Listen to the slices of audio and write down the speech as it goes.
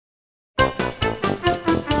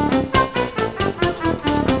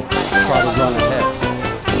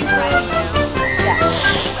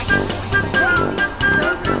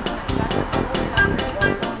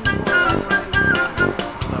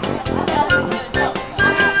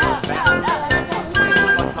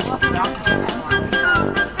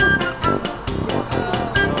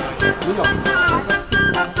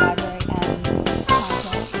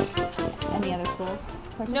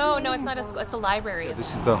It's a library.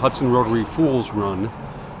 This is the Hudson Rotary Fools Run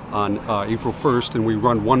on April 1st, and we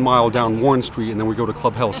run 1 mile down Warren Street, and then we go to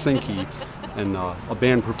Club Helsinki, and a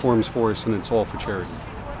band performs for us, and it's all for charity.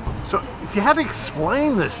 So if you had to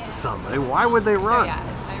explain this to somebody, why would they run?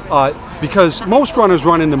 Because most runners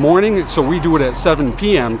run in the morning, so we do it at 7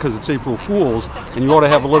 p.m. because it's April Fool's, and you ought to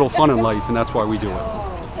have a little fun in life, and that's why we do it.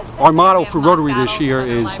 Our motto for Rotary this year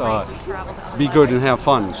is be good and have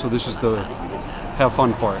fun, so this is the have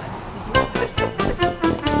fun part.